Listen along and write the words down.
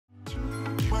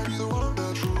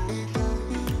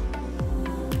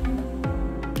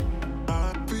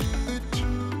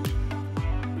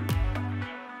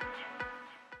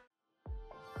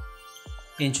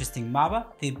Interesting MABA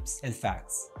tips and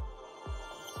facts.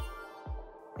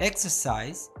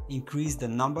 Exercise increases the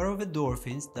number of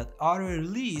endorphins that are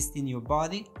released in your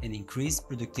body and increase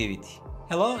productivity.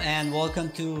 Hello and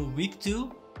welcome to week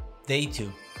 2, day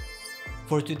 2.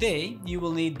 For today, you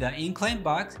will need the incline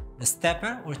box, the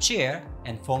stepper or chair,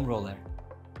 and foam roller.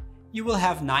 You will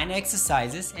have 9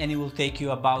 exercises and it will take you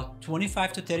about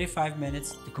 25 to 35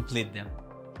 minutes to complete them.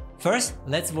 First,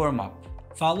 let's warm up.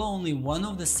 Follow only one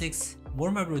of the 6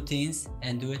 warm-up routines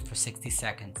and do it for 60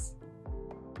 seconds.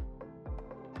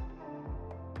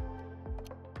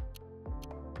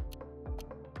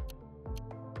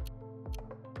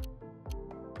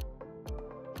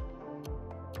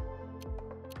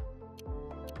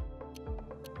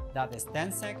 That is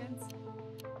 10 seconds.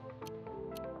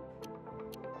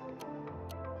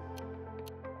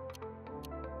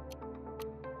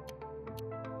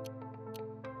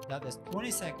 That is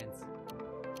 20 seconds.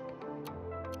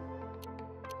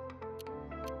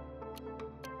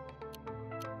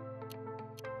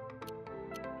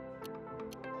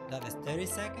 That is 30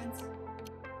 seconds.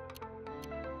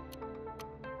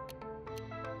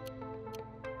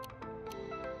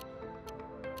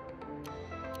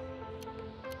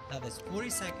 That is 40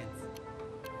 seconds.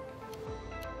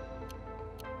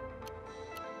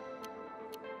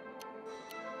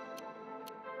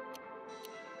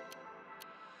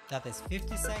 That is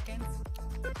 50 seconds.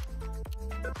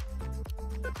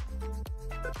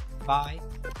 5,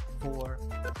 4,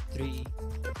 3,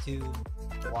 2,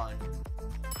 1.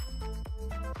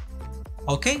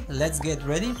 Okay, let's get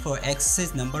ready for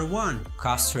exercise number 1,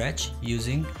 calf stretch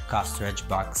using calf stretch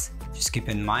box. Just keep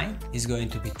in mind, it's going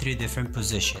to be 3 different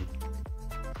positions.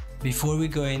 Before we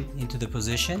go into the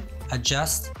position,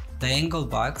 adjust the angle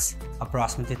box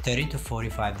approximately 30 to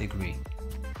 45 degrees.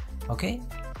 Okay,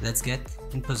 let's get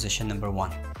in position number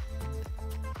 1.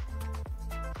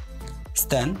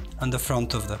 Stand on the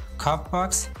front of the calf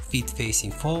box, feet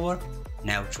facing forward,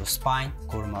 neutral spine,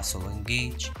 core muscle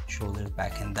engaged, shoulders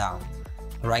back and down.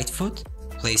 Right foot,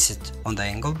 place it on the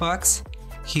angle box,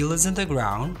 heel is on the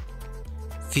ground,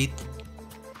 feet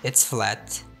it's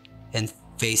flat and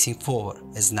facing forward,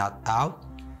 is not out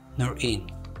nor in.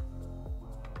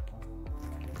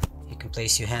 You can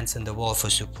place your hands on the wall for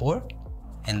support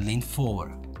and lean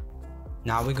forward.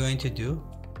 Now we're going to do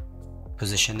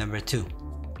position number 2.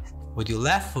 With your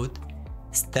left foot,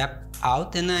 step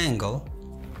out in an angle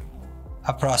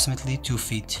approximately 2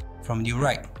 feet from your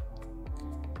right.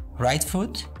 Right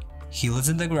foot, heel is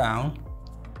in the ground,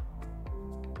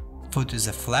 foot is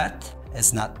flat,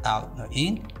 is not out nor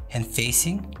in, and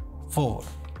facing forward,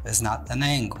 is not an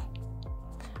angle.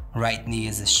 Right knee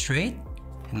is straight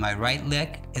and my right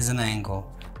leg is an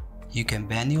angle. You can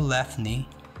bend your left knee,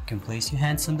 you can place your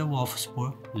hands on the wall for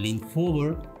support, lean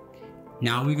forward.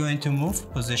 Now we're going to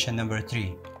move position number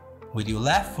 3. With your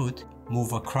left foot,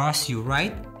 move across your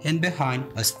right and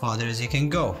behind as far as you can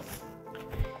go.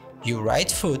 Your right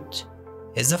foot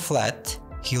is flat,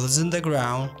 heel is in the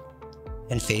ground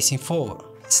and facing forward.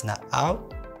 It's not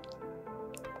out.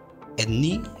 And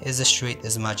knee is straight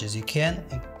as much as you can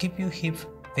and keep your hip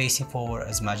facing forward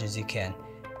as much as you can.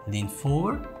 Lean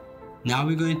forward. Now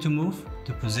we're going to move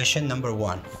to position number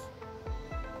 1.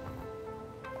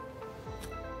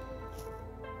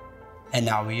 And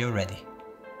now we are ready.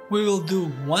 We will do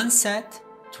 1 set,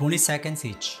 20 seconds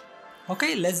each.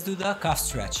 Okay, let's do the calf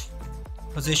stretch.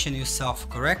 Position yourself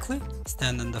correctly,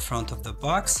 stand in the front of the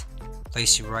box,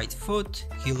 place your right foot,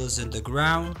 heel is in the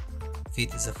ground,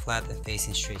 feet is flat and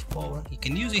facing straight forward. You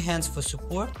can use your hands for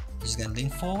support. You're just gonna lean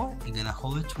forward, you're gonna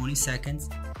hold it 20 seconds.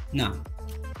 Now,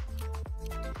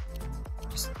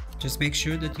 just make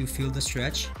sure that you feel the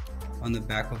stretch on the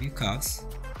back of your calves.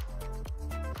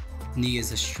 Knee is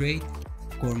straight,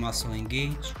 core muscle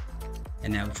engaged,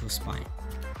 and neutral spine.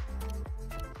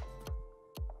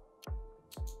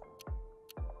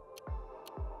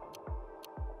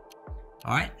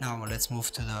 Alright, now let's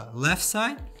move to the left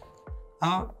side.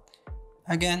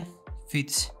 Again,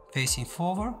 feet facing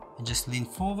forward, and just lean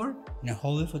forward and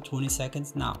hold it for 20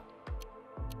 seconds now.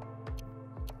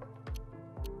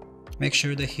 Make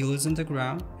sure the heel is on the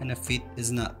ground and the feet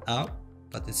is not out,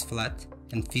 but it's flat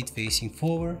and feet facing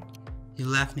forward. Your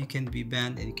left knee can be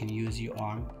bent and you can use your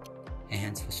arm and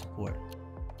hands for support.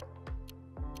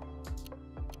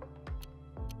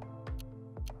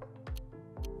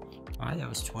 Alright, that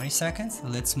was 20 seconds.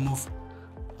 Let's move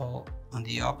on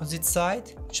the opposite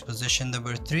side, which is position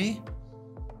number 3.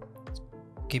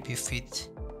 Keep your feet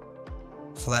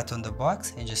flat on the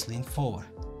box and just lean forward.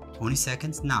 20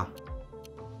 seconds now.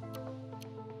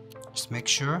 Just make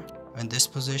sure in this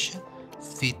position,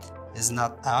 feet is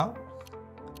not out,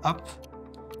 up,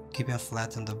 Keep it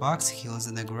flat on the box, heels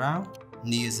in the ground,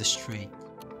 knee is straight.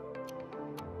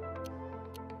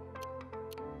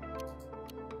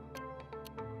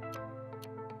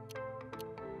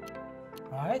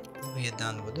 Alright, we are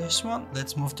done with this one.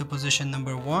 Let's move to position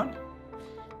number 1.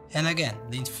 And again,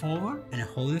 lean forward and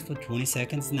hold it for 20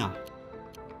 seconds now.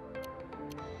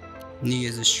 Knee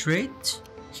is straight,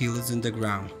 heel is in the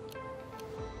ground.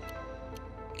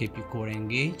 Keep your core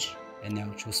engaged and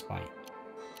neutral spine.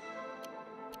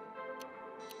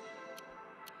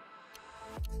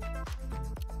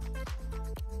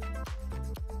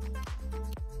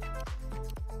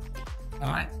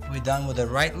 Alright, we're done with the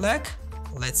right leg.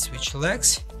 Let's switch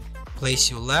legs. Place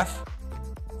your left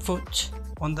foot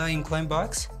on the incline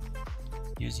box.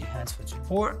 Use your hands for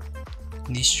support.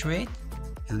 Knee straight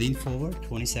and lean forward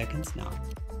 20 seconds now.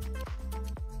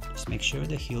 Just make sure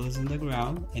the heel is in the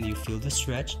ground and you feel the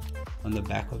stretch on the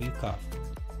back of your calf.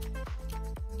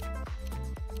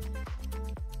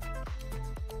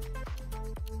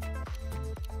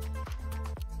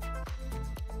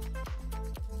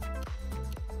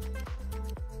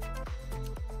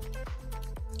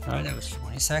 Alright, that was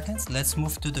 20 seconds. Let's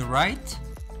move to the right.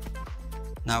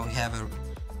 Now we have an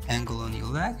angle on your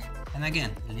leg. And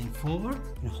again, lean forward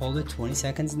and hold it 20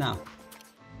 seconds now.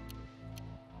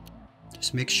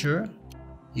 Just make sure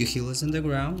your heel is in the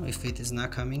ground. Your feet is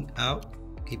not coming out.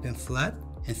 Keep them flat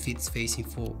and feet is facing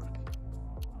forward.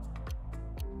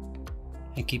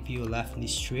 And keep your left knee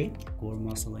straight, core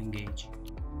muscle engaged.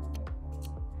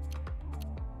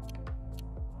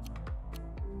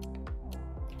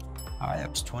 Alright, that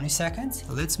was 20 seconds.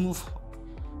 Let's move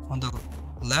on the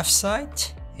left side.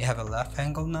 You have a left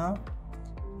angle now.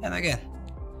 And again,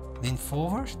 lean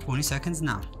forward 20 seconds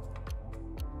now.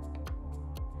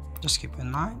 Just keep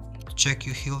in mind, check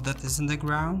your heel that is in the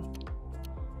ground.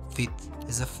 Feet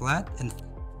is flat and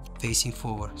facing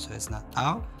forward, so it's not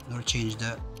out, nor change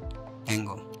the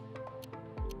angle.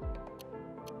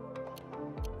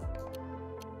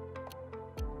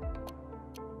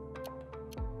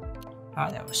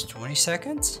 Alright, that was 20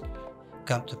 seconds.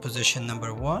 Come to position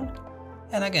number 1.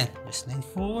 And again, just lean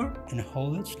forward and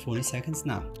hold it for 20 seconds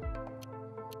now.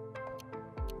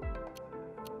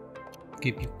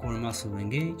 Keep your core muscle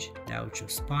engaged, out your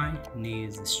spine, knee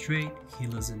is straight,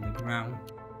 heel is in the ground,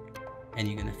 and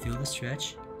you're gonna feel the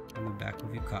stretch on the back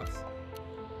of your calf.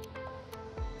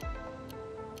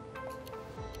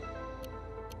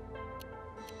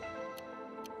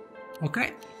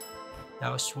 Okay,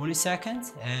 that was 20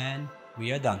 seconds and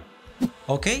we are done.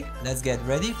 Okay, let's get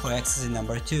ready for exercise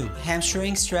number 2.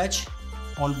 Hamstring stretch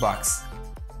on box.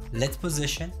 Let's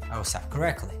position ourselves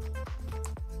correctly.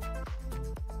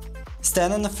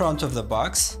 Stand on the front of the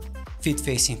box, feet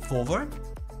facing forward,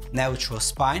 neutral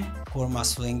spine, core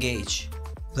muscle engaged.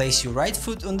 Place your right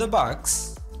foot on the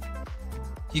box.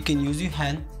 You can use your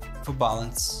hand for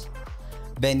balance.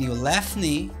 Bend your left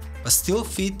knee, but still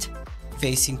feet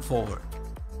facing forward.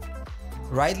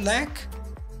 Right leg,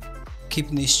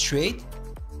 keep knee straight.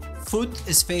 Foot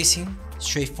is facing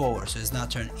straight forward, so it's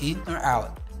not turned in or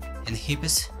out. And hip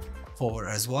is forward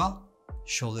as well.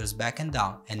 Shoulders back and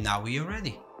down. And now we are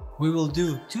ready. We will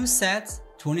do 2 sets,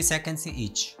 20 seconds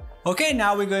each. Okay,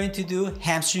 now we're going to do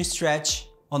hamstring stretch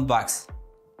on box.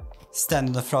 Stand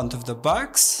in the front of the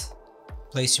box.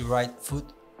 Place your right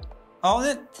foot on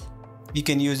it. You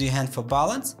can use your hand for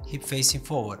balance, hip facing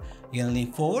forward. You're gonna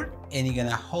lean forward and you're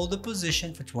gonna hold the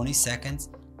position for 20 seconds.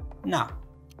 Now,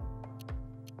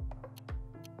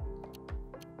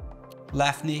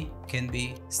 left knee can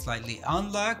be slightly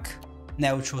unlocked,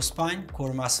 neutral spine,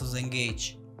 core muscles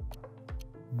engaged.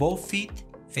 Both feet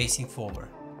facing forward.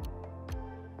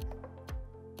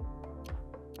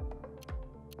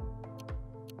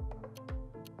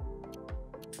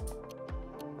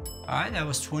 Alright, that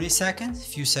was 20 seconds,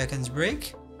 few seconds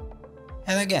break.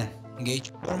 And again,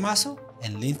 engage core muscle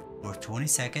and lean for 20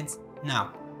 seconds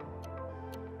now.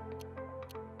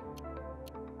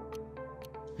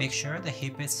 Make sure the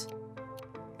hip is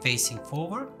facing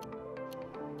forward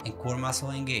and core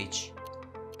muscle engaged.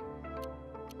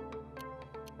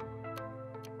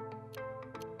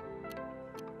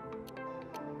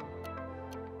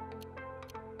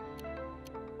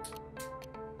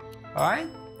 Alright,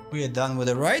 we are done with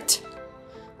the right.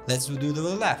 Let's do the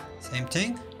left. Same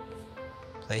thing.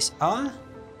 Place on,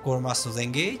 core muscles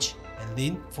engage, and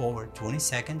lean forward 20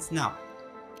 seconds now.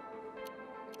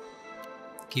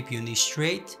 Keep your knee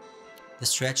straight. The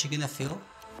stretch you're gonna feel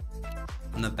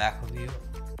on the back of your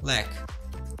leg.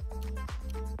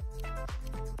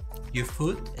 Your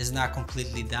foot is not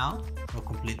completely down or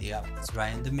completely up. It's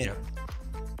right in the middle.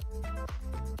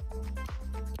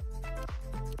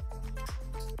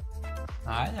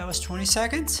 Alright, that was 20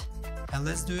 seconds. And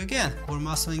let's do it again. Core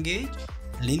muscle engage,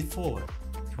 lean forward.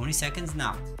 20 seconds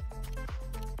now.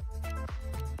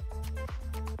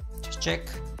 Just check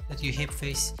that your hip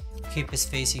is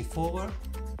facing forward.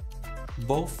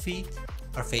 Both feet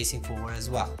are facing forward as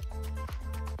well.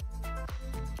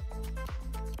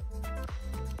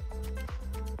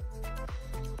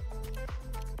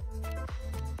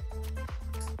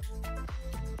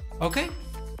 Okay,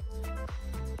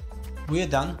 we are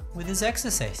done with this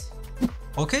exercise.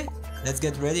 Okay, let's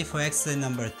get ready for exercise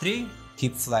number 3,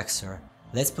 hip flexor.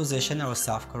 Let's position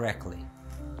ourselves correctly.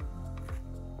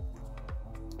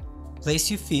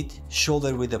 Place your feet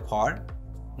shoulder width apart,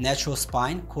 natural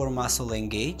spine, core muscle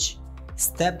engage.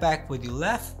 Step back with your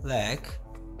left leg,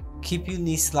 keep your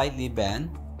knees slightly bent,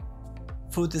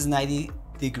 foot is 90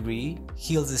 degree,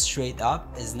 heels is straight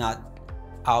up, is not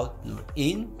out nor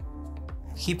in.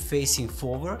 Hip facing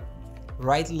forward,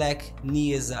 right leg,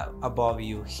 knee is above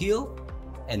your heel,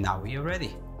 and now we are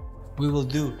ready. We will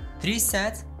do 3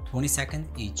 sets, 20 seconds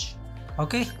each.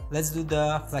 Okay, let's do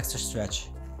the flexor stretch.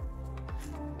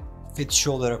 Feet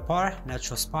shoulder apart,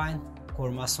 natural spine,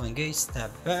 core muscle engaged,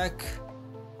 step back,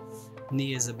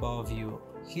 knee is above your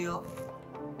heel,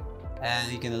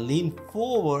 and you're gonna lean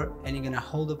forward and you're gonna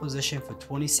hold the position for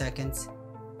 20 seconds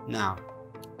now.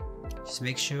 Just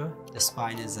make sure the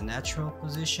spine is a natural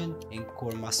position and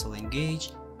core muscle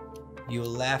engaged. Your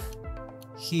left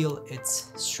heel,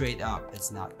 it's straight up,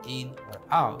 it's not in or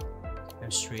out,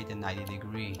 and straight at 90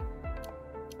 degree.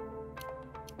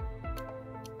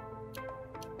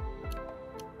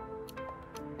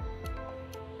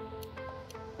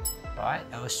 Alright,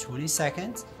 that was 20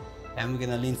 seconds. And we're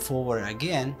gonna lean forward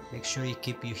again. Make sure you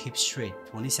keep your hips straight.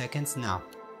 20 seconds now.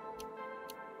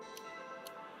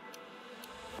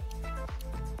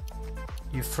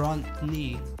 Your front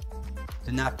knee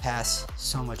do not pass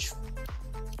so much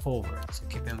forward, so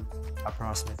keep them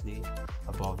approximately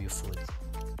above your foot.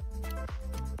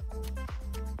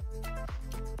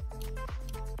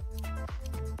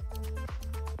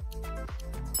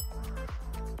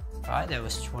 Alright, that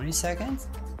was 20 seconds.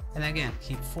 And again,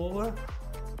 keep forward,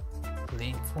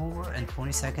 lean forward, and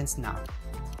 20 seconds now.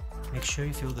 Make sure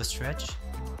you feel the stretch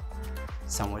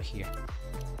somewhere here.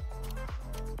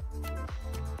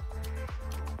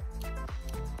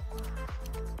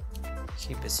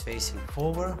 Hip is facing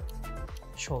forward,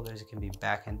 shoulders can be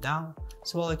back and down,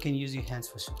 as well you can use your hands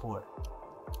for support.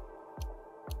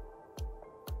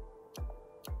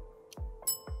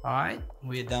 Alright,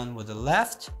 we're done with the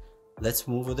left. Let's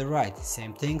move with the right.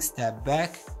 Same thing, step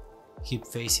back, hip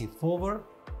facing forward,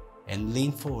 and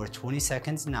lean forward. 20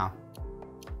 seconds now.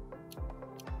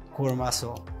 Core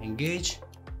muscle engage,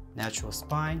 natural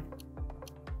spine.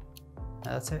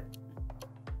 That's it.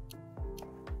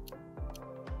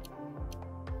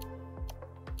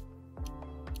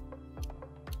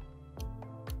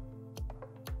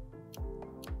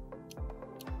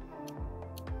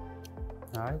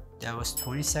 Alright, that was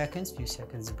 20 seconds, few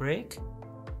seconds break,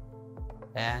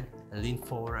 and lean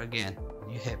forward again.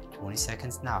 Your hip, 20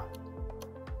 seconds now.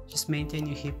 Just maintain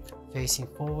your hip facing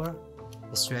forward.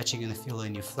 The stretch you're gonna feel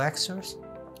in your flexors.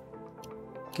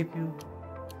 Keep your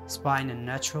spine in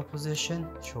natural position,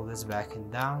 shoulders back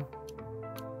and down,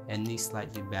 and knees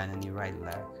slightly bent in your right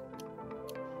leg.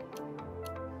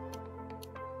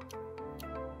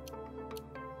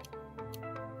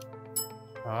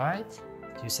 Alright,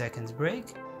 few seconds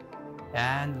break,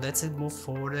 and let's move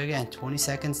forward again. 20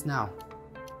 seconds now.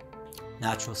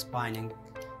 Natural spine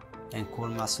and core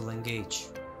muscle engage.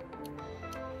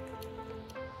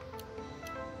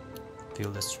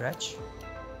 Feel the stretch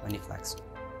when you flex.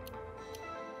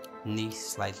 Knee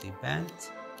slightly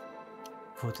bent,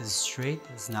 foot is straight,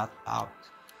 it's not out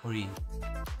or in.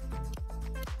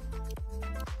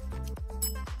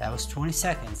 That was 20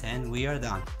 seconds and we are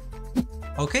done.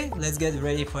 Okay, let's get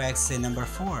ready for exercise number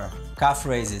 4, calf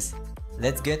raises.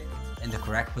 Let's get in the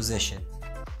correct position.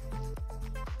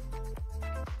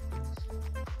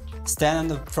 Stand on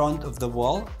the front of the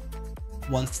wall,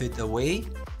 1 foot away,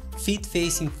 feet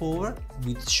facing forward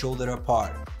with shoulder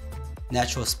apart.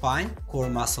 Natural spine, core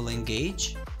muscle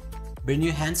engage. Bring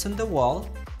your hands on the wall,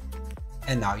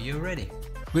 and now you're ready.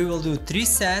 We will do 3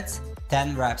 sets,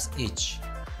 10 reps each.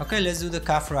 Okay, let's do the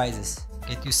calf raises.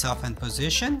 Get yourself in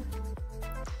position.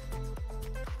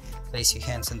 Place your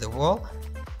hands on the wall.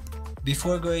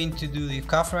 Before going to do the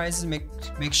calf raises,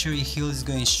 make sure your heel is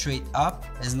going straight up,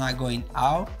 it's not going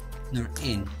out nor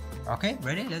in. Okay,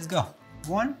 ready? Let's go.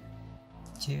 1,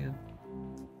 2,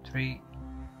 3,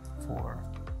 4,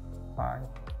 5,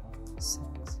 6,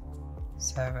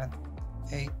 7,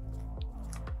 8.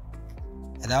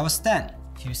 And that was 10.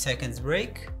 Few seconds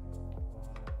break.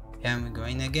 And we're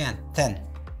going again. 10.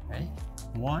 Ready?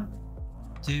 1,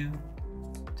 2,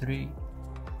 3,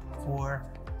 4.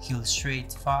 Heel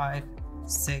straight. 5,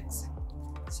 6,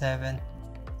 7,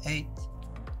 8,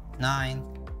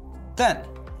 9, 10.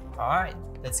 Alright,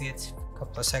 let's get a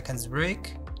couple of seconds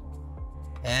break.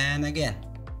 And again.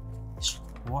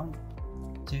 1,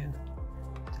 2,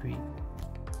 3,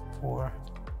 4,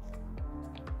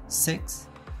 6,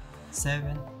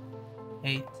 7,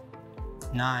 8,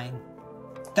 9,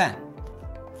 10.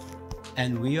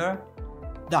 And we are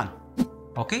done.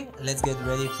 Okay, let's get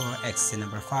ready for exercise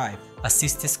number 5.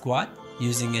 Assisted squat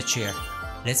using a chair.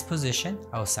 Let's position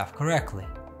ourselves correctly.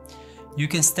 You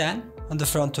can stand on the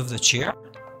front of the chair.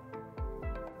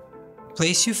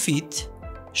 Place your feet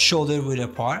shoulder width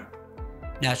apart,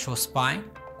 natural spine,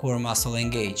 core muscle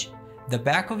engage. The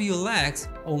back of your legs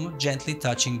almost gently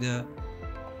touching the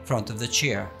front of the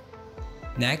chair.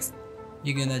 Next,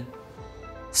 you're gonna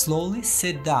slowly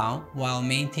sit down while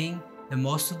maintaining the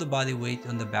most of the body weight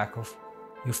on the back of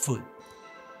your foot.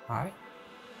 Alright?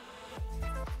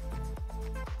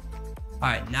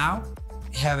 Alright, now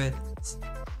you have a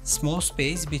small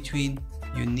space between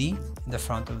your knee and the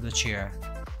front of the chair.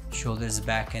 Shoulders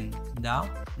back and down,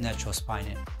 natural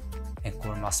spine and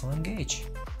core muscle engage.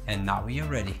 And now we are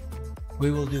ready. We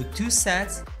will do 2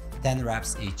 sets, 10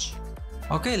 reps each.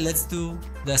 Okay, let's do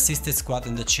the assisted squat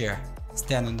in the chair.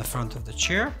 Stand on the front of the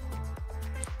chair.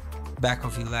 Back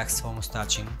of your legs almost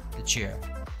touching the chair.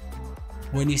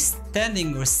 When you're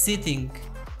standing or sitting,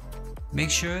 make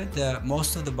sure that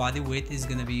most of the body weight is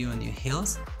going to be on your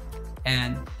heels,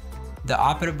 and the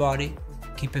upper body,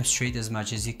 keep them straight as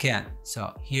much as you can.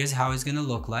 So here's how it's going to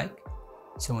look like.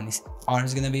 So when his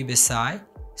arms going to be beside,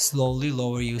 slowly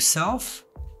lower yourself,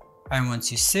 and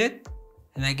once you sit,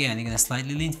 and again you're going to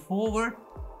slightly lean forward,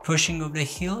 pushing over the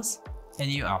heels,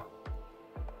 and you're up.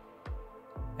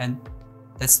 And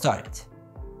let's start it.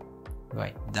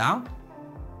 Right, down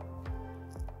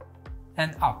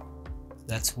and up.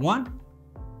 That's 1.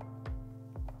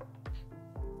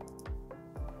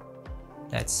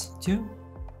 That's 2.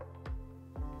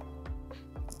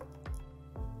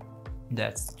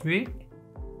 That's 3.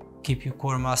 Keep your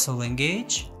core muscle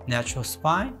engaged, natural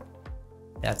spine.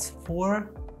 That's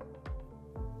 4.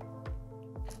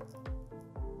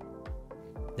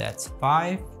 That's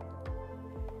 5.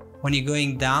 When you're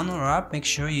going down or up, make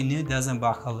sure your knee doesn't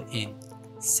buckle in.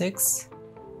 6.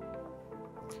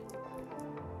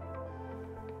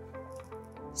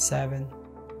 7.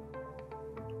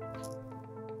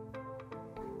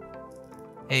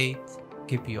 8.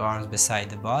 Keep your arms beside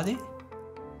the body.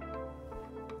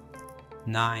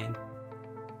 9.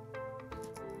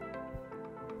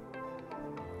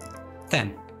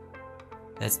 10.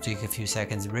 Let's take a few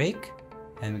seconds break,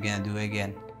 and we're gonna do it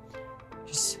again.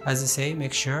 Just as I say,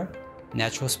 make sure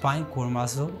natural spine, core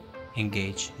muscle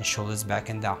engage, and shoulders back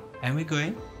and down. And we're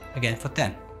going again for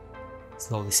 10.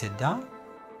 Slowly sit down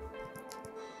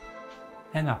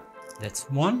and up. That's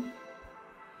 1.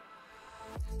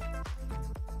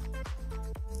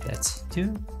 That's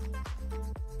 2.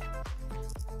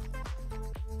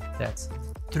 That's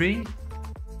 3.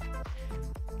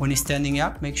 When you're standing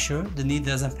up, make sure the knee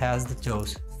doesn't pass the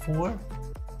toes. 4.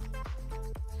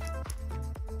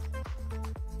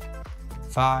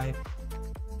 5.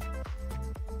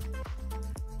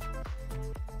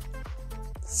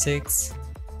 6.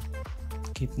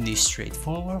 Keep knees straight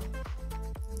forward.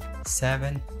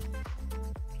 7.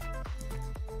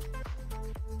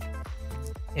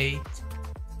 8.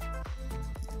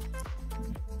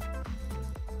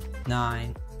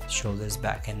 9. Shoulders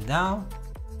back and down.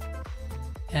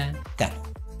 And 10.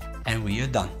 And we are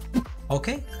done.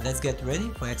 Okay, let's get ready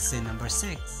for exercise number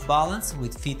 6. Balance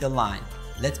with feet aligned.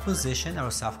 Let's position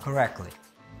ourselves correctly.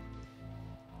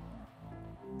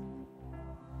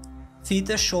 Feet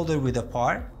are shoulder width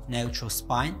apart, neutral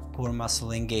spine, core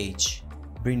muscle engage.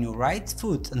 Bring your right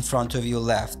foot in front of your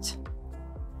left,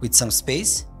 with some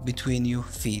space between your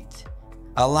feet.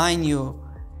 Align your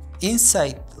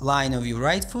inside line of your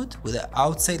right foot with the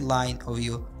outside line of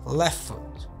your left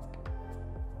foot.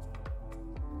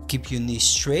 Keep your knees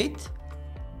straight.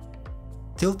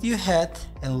 Tilt your head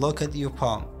and look at your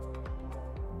palm.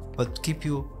 But keep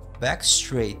your back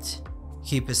straight.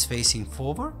 Hip is facing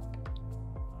forward.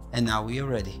 And now we are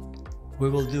ready. We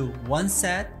will do 1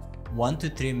 set, 1 to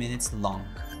 3 minutes long.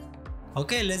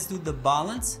 Okay, let's do the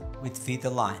balance with feet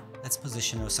aligned. Let's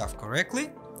position ourselves correctly.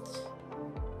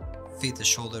 Feet are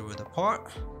shoulder width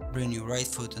apart. Bring your right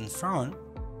foot in front.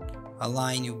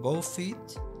 Align your both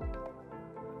feet.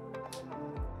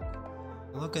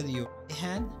 Look at your right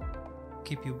hand.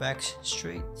 Keep your back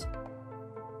straight.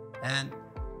 And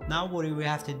now what we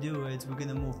have to do is we're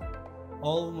gonna move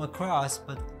all of them across,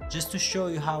 but just to show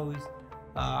you how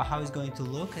it's going to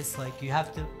look, it's like you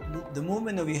have to, the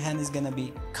movement of your hand is gonna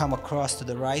be come across to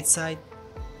the right side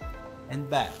and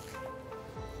back.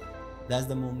 That's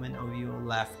the movement of your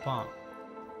left palm,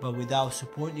 but without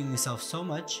supporting yourself so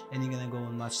much, and you're gonna go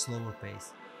in much slower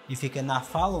pace. If you cannot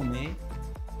follow me,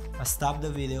 stop the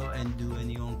video and do in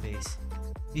your own pace.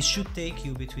 It should take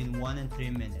you between 1 and 3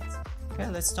 minutes. Okay,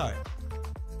 let's start.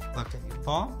 Look at your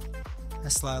palm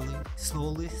and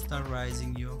slowly start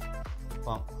rising your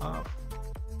palm up.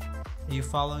 You're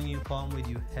following your palm with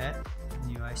your head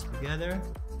and your eyes together.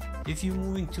 If you're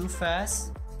moving too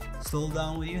fast, slow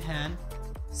down with your hand,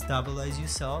 stabilize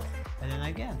yourself, and then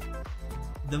again.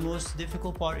 The most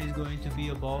difficult part is going to be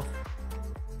above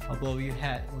your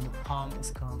head, when the palm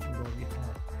is come above your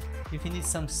head. If you need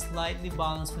some slightly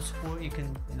balance for support, you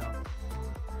can,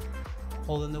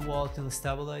 hold on the wall to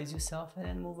stabilize yourself and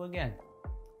then move again.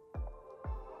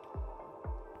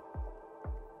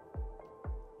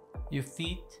 Your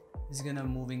feet is gonna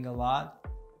moving a lot.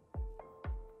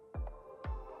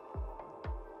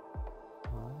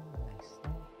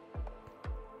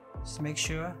 Just make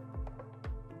sure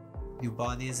your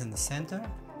body is in the center,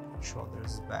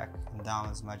 shoulders back and down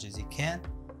as much as you can.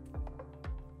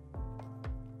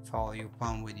 Follow your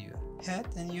palm with your head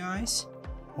and your eyes.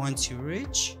 Once you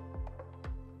reach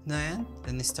the end,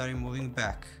 then you start moving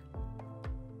back.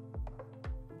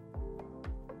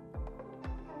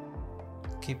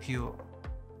 Keep your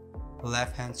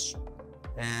left hand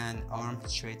and arm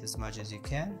straight as much as you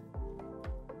can.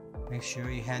 Make sure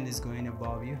your hand is going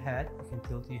above your head. You can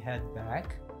tilt your head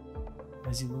back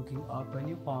as you're looking up on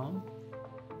your palm,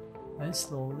 and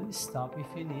slowly stop if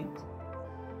you need.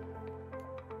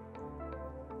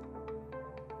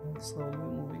 And slowly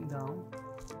moving down.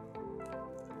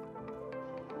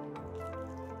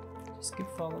 Just keep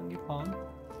following your palm.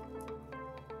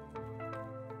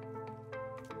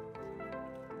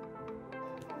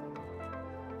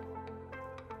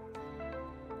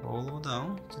 All the way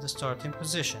down to the starting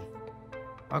position.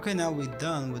 Okay, now we're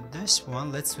done with this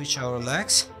one. Let's switch our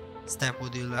legs. Step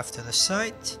with your left to the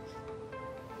side.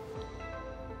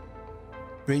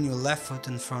 Bring your left foot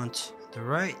in front to the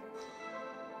right.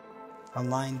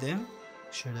 Align them.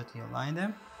 Make sure that you align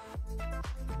them.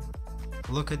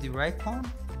 Look at the right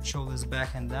palm. Shoulders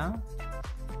back and down.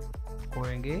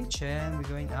 Core engage, and we're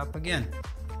going up again.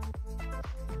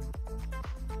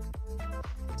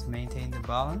 To maintain the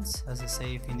balance, as I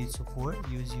say, if you need support,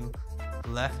 use your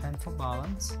left hand for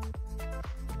balance,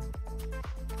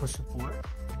 for support.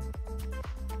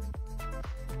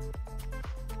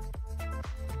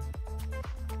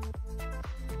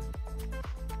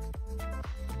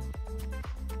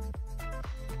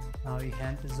 Now your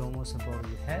hand is almost above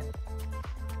your head.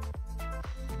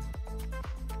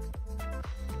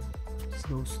 Just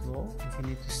go slow. If you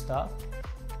need to stop,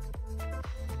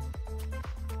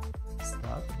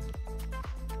 stop.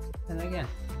 And again.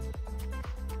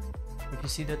 If you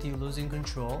see that you're losing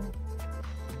control,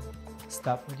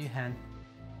 stop with your hand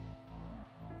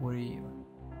where you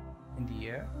in the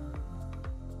air.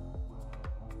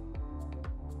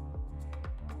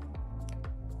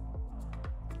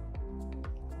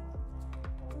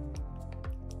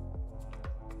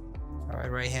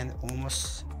 Alright, right hand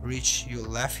almost reach your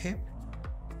left hip,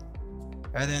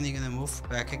 and then you're gonna move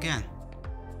back again.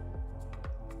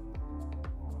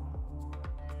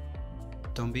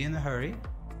 Don't be in a hurry.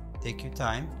 Take your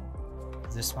time.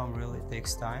 This one really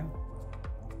takes time.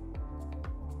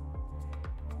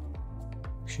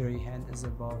 Make sure your hand is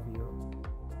above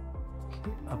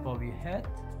your head.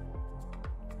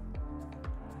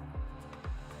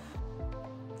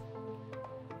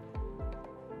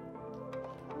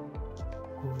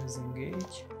 Core is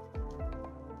engaged.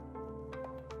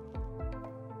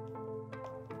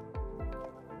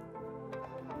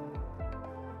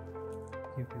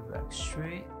 Keep your back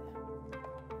straight.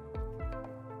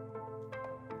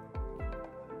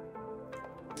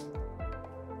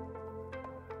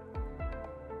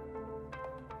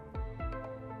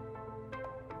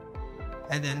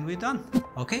 And then we're done.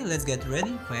 Okay, let's get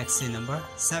ready for exercise number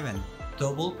 7.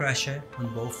 Double pressure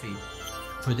on both feet.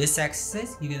 For this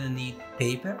exercise, you're gonna need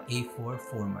paper A4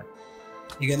 format.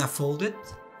 You're gonna fold it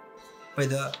by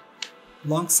the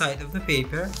long side of the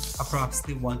paper,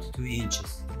 approximately 1 to 2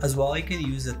 inches. As well, you can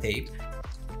use a tape.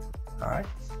 Alright,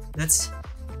 let's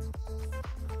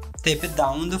tape it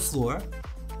down on the floor.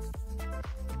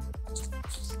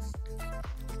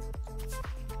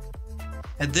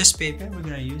 And this paper we're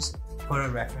gonna use for a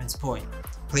reference point.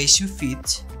 Place your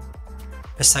feet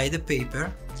beside the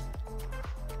paper.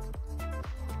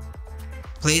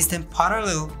 Place them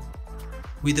parallel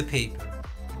with the paper.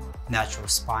 Natural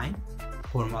spine.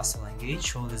 core muscle engaged,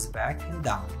 shoulders back and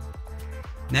down.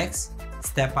 Next,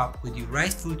 step up with your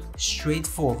right foot straight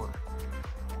forward.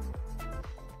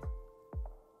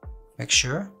 Make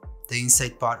sure the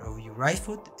inside part of your right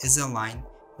foot is aligned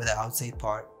with the outside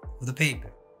part of the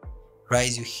paper.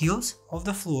 Raise your heels off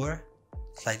the floor,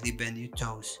 slightly bend your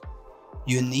toes.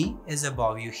 Your knee is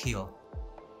above your heel.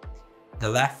 The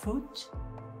left foot,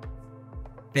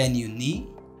 bend your knee,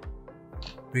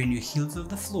 bring your heels off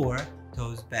the floor,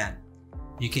 toes bent.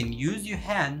 You can use your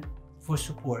hand for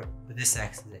support with this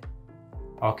exercise.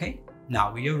 Okay,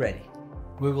 now we are ready.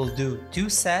 We will do 2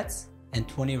 sets and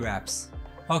 20 reps.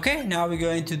 Okay, now we're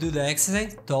going to do the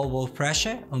exercise, tall wall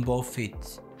pressure on both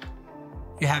feet.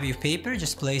 You have your paper,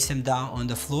 just place them down on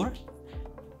the floor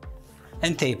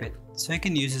and tape it so you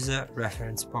can use as a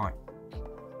reference point.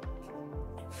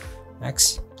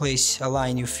 Next,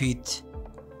 align your feet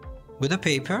with the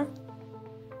paper.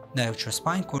 Neutral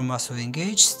spine, core muscle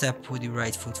engaged. Step with your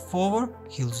right foot forward,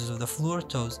 heels of the floor,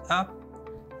 toes up,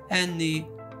 and knee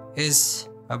is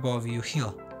above your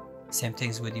heel. Same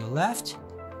things with your left.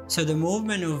 So the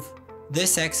movement of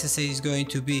this exercise is going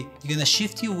to be, you're gonna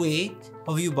shift your weight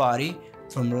of your body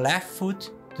from left foot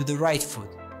to the right foot.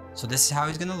 So this is how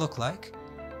it's gonna look like.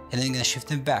 And then you're gonna shift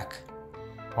them back.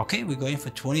 Okay, we're going for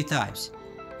 20 times.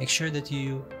 Make sure that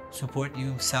you support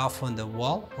yourself on the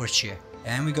wall or chair.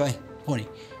 And we're going 20.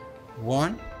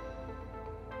 1,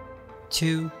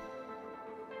 2,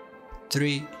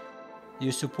 3.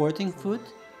 Your supporting foot,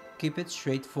 keep it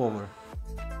straight forward.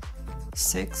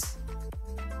 6,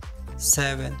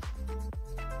 7,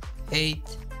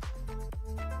 8,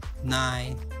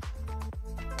 9,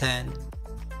 10,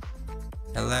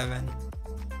 11,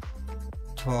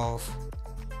 12,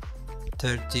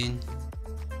 13,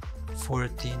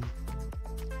 14,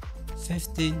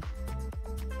 15,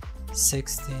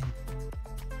 16,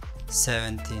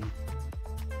 17,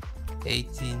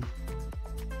 18,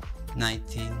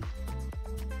 19,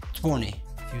 20.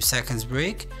 Few seconds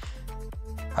break.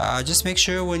 Just make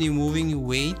sure when you're moving your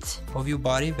weight of your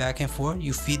body back and forth,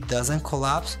 your feet doesn't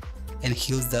collapse and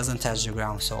heels doesn't touch the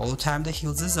ground. So all the time the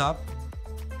heels is up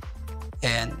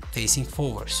and facing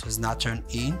forward. So it's not turned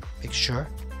in. Make sure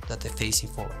that they're facing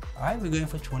forward. All right, we're going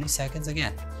for 20 seconds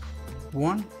again.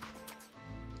 1,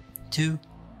 2,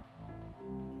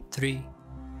 3,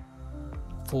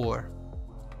 4,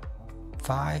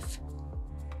 5,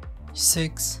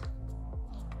 6,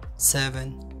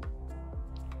 7,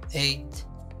 8,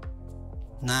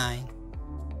 9,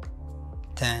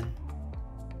 10,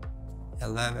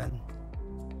 11,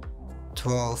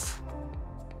 12,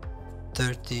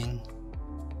 13,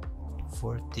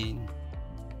 14,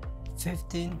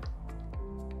 15,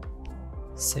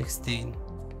 16,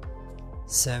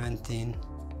 17,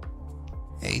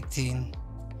 18,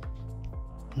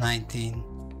 19,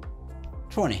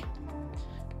 20.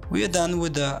 We are done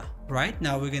with the right.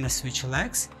 Now we're gonna switch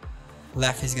legs.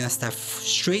 Left is gonna step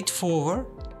straight forward,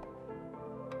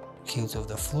 heels of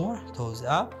the floor, toes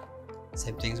up.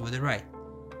 Same things with the right.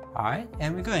 All right,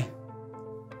 and we're going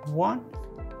 1,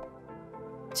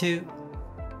 2,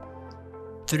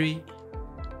 3,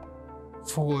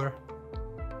 4,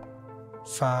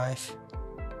 5,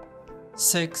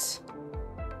 6,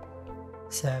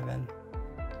 7,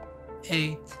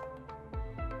 8,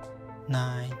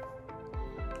 9,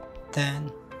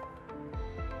 10,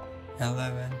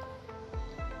 11,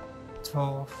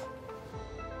 12,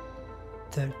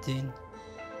 13,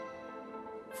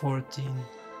 14,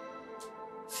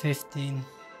 15,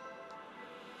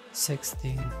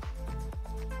 16,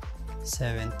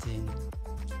 17,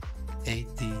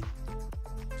 18,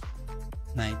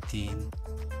 19,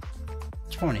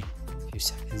 20. Few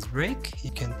seconds break.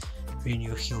 You can bring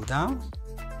your heel down.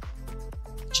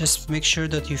 Just make sure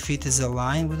that your feet is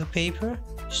aligned with the paper.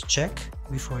 Just check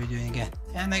before you do it again.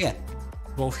 And again,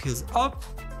 both heels up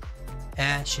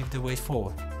and shift the weight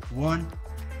forward. 1,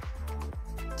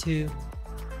 2,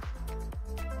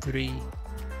 3,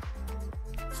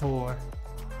 4,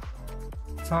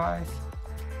 5,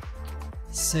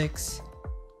 6,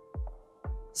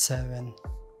 7,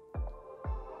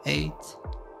 8,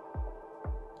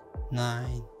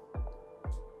 9,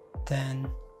 10,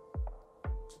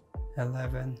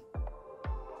 11,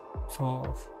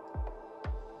 12,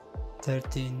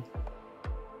 13,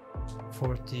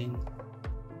 14,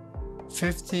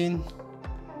 15,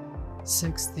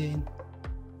 16,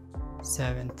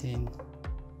 17,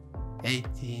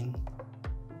 18,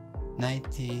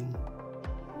 19,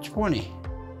 20.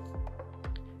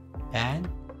 And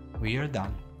we are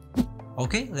done.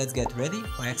 Okay, let's get ready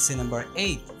for exercise number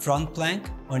 8, front plank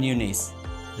on your knees.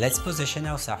 Let's position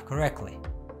ourselves correctly.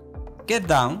 Get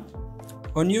down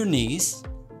on your knees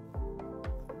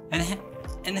and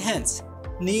and hands.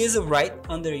 Knee is right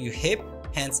under your hip,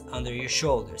 hands under your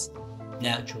shoulders.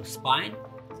 Natural spine,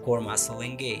 core muscle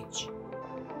engage.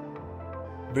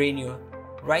 Bring your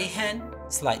right hand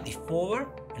slightly forward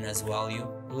and as well your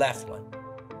left one.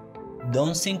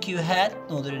 Don't sink your head,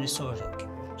 nor the dorsal. Keep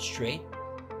it straight,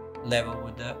 level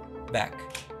with the back.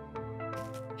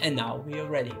 And now we are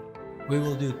ready. We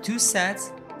will do 2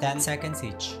 sets, 10 seconds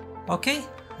each. Okay,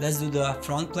 let's do the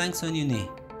front planks on your knee.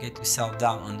 Get yourself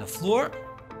down on the floor.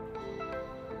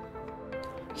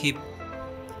 Hip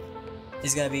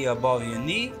is gonna be above your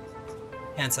knee.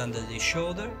 Hands under the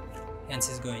shoulder. Hands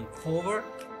is going forward.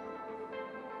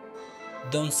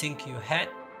 Don't sink your head.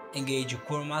 Engage your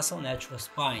core muscle, natural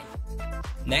spine.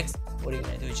 Next, what you're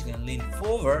gonna do is you're gonna lean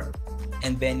forward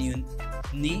and bend your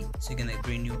knee. So you're gonna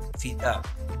bring your feet up.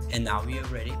 And now we are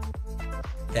ready.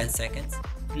 10 seconds.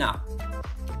 Now.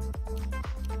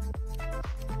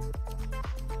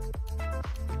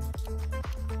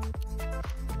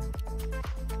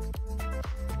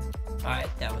 Alright,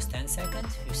 that was 10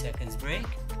 seconds. Few seconds break.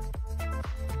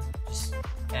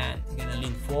 And you're gonna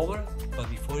lean forward, but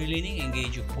before you're leaning,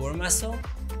 engage your core muscle.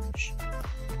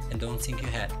 And don't sink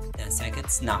your head. 10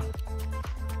 seconds now.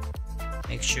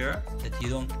 Make sure that you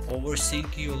don't over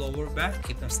sink your lower back.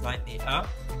 Keep them slightly up.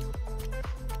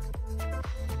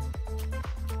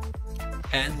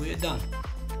 And we're done.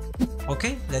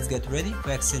 Okay, let's get ready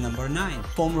for exercise number 9.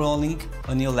 Foam rolling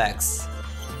on your legs.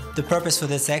 The purpose for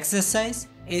this exercise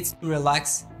is to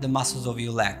relax the muscles of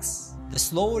your legs. The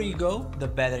slower you go, the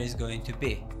better it's going to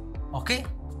be. Okay,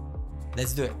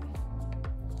 let's do it.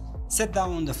 Sit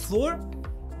down on the floor.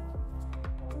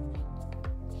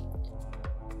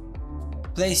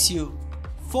 Place your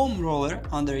foam roller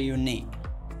under your knee.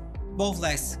 Both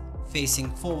legs facing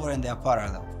forward and they are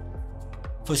parallel.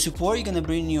 For support, you're gonna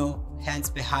bring your hands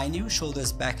behind you,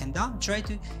 shoulders back and down. Try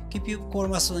to keep your core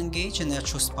muscle engaged and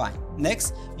natural spine.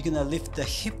 Next, you're gonna lift the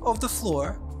hip off the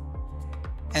floor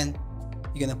and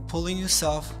you're gonna pull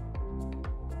yourself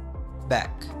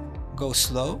back. Go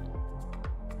slow.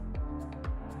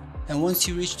 And once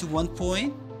you reach to one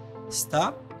point,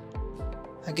 stop.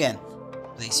 Again,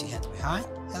 place your hands behind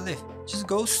and lift. Just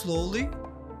go slowly.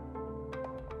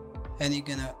 And you're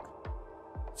gonna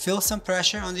feel some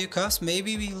pressure on your cuffs.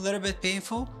 Maybe be a little bit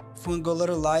painful. If you want to go a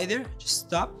little lighter, just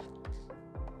stop.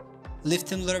 Lift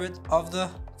them a little bit off the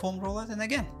foam roller and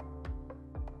again.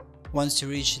 Once you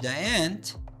reach the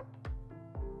end,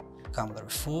 come a little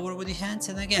forward with your hands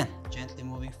and again, gently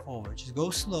moving forward. Just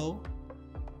go slow.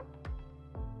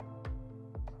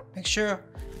 Make sure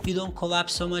you don't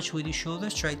collapse so much with your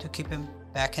shoulders. Try to keep them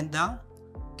back and down.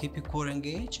 Keep your core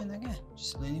engaged and again,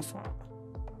 just leaning forward.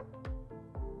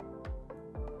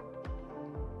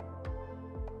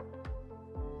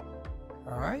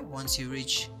 Alright, once you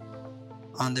reach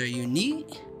under your knee,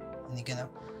 and you're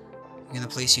gonna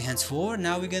place your hands forward.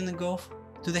 Now we're gonna go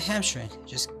to the hamstring.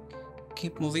 Just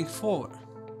keep moving forward.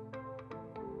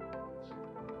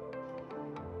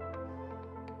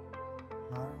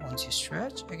 Alright, once you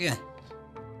stretch, again,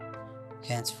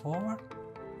 hands forward.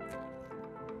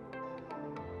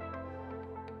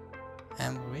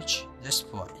 And reach this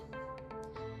point.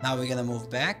 Now we're gonna move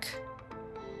back.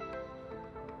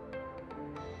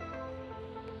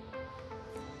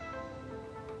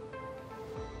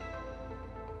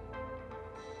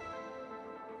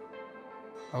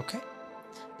 Okay,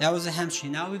 that was the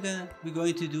hamstring. Now we're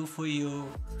going to do for your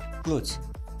glutes.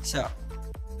 So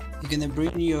you're gonna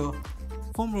bring your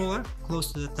foam roller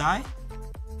close to the thigh.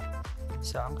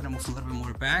 So I'm gonna move a little bit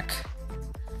more back.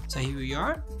 So here we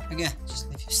are. Again, just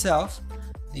lift yourself,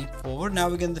 lean forward. Now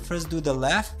we're gonna first do the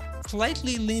left.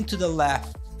 Slightly lean to the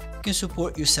left. You can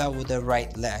support yourself with the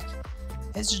right leg.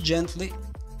 It's just gently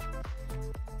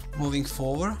moving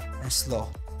forward and slow.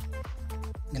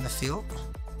 You're gonna feel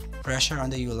pressure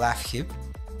under your left hip.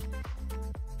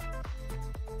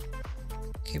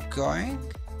 Keep going.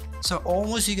 So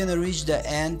almost you're gonna reach the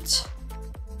end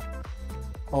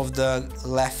of the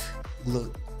left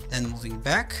glute. Then moving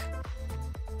back.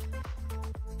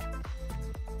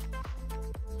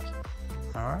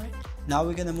 Alright, now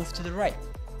we're gonna move to the right.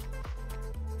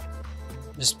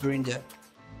 Just bring the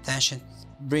tension,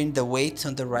 bring the weight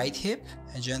on the right hip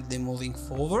and gently moving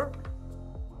forward.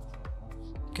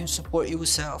 You can support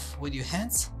yourself with your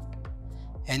hands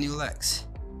and your legs.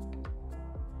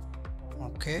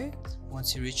 Okay,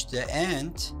 once you reach the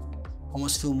end,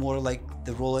 almost feel more like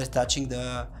the roller is touching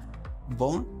the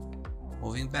bone.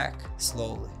 Moving back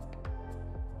slowly.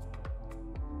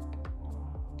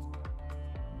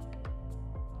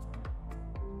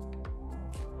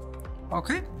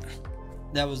 Okay,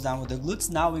 that was done with the glutes.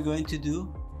 Now we're going to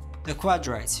do the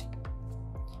quadrates.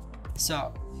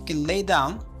 So You can lay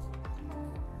down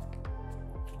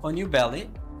on your belly.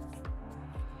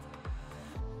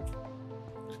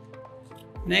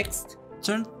 Next,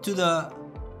 turn to the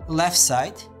left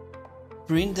side.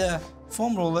 Bring the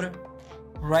foam roller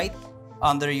right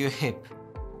under your hip.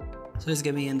 So it's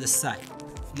gonna be in the side.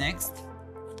 Next,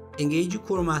 engage your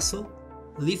core muscle.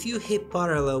 Lift your hip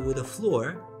parallel with the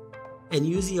floor and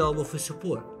use the elbow for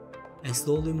support and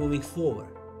slowly moving forward.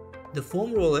 The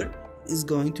foam roller is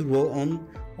going to roll on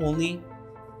only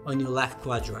on your left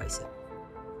quadricep.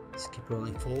 Just keep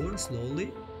rolling forward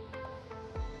slowly.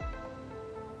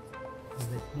 A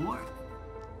bit more.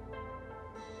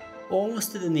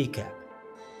 Almost to the kneecap.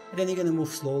 And then you're going to move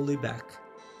slowly back.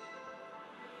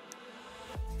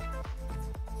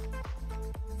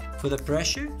 For the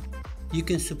pressure, you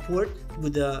can support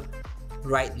with the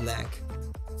right leg.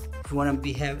 If you want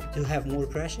to have more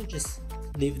pressure, just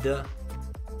leave the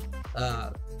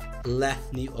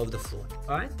left knee off the floor.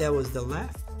 Alright, that was the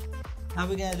left. Now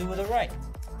we're going to do with the right.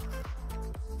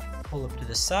 Pull up to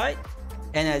the side.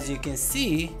 And as you can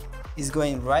see, it's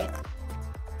going right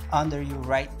under your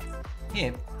right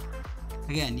hip.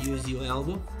 Again, use your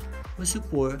elbow for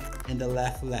support and the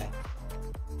left leg.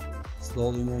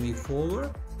 Slowly moving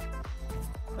forward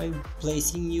by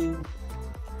placing your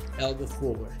elbow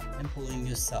forward and pulling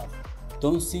yourself.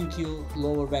 Don't sink your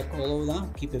lower back all the way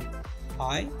down. Keep it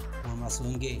high or muscle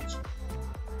engage.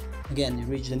 Again, you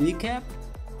reach the kneecap,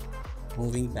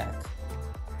 moving back.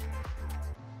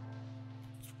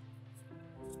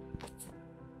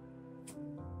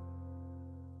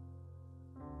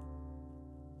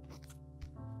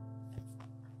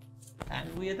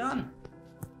 And we are done.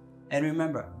 And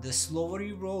remember, the slower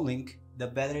you're rolling, the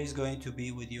better it's going to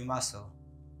be with your muscle.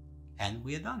 And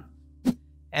we are done.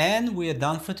 And we are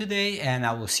done for today, and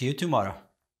I will see you tomorrow.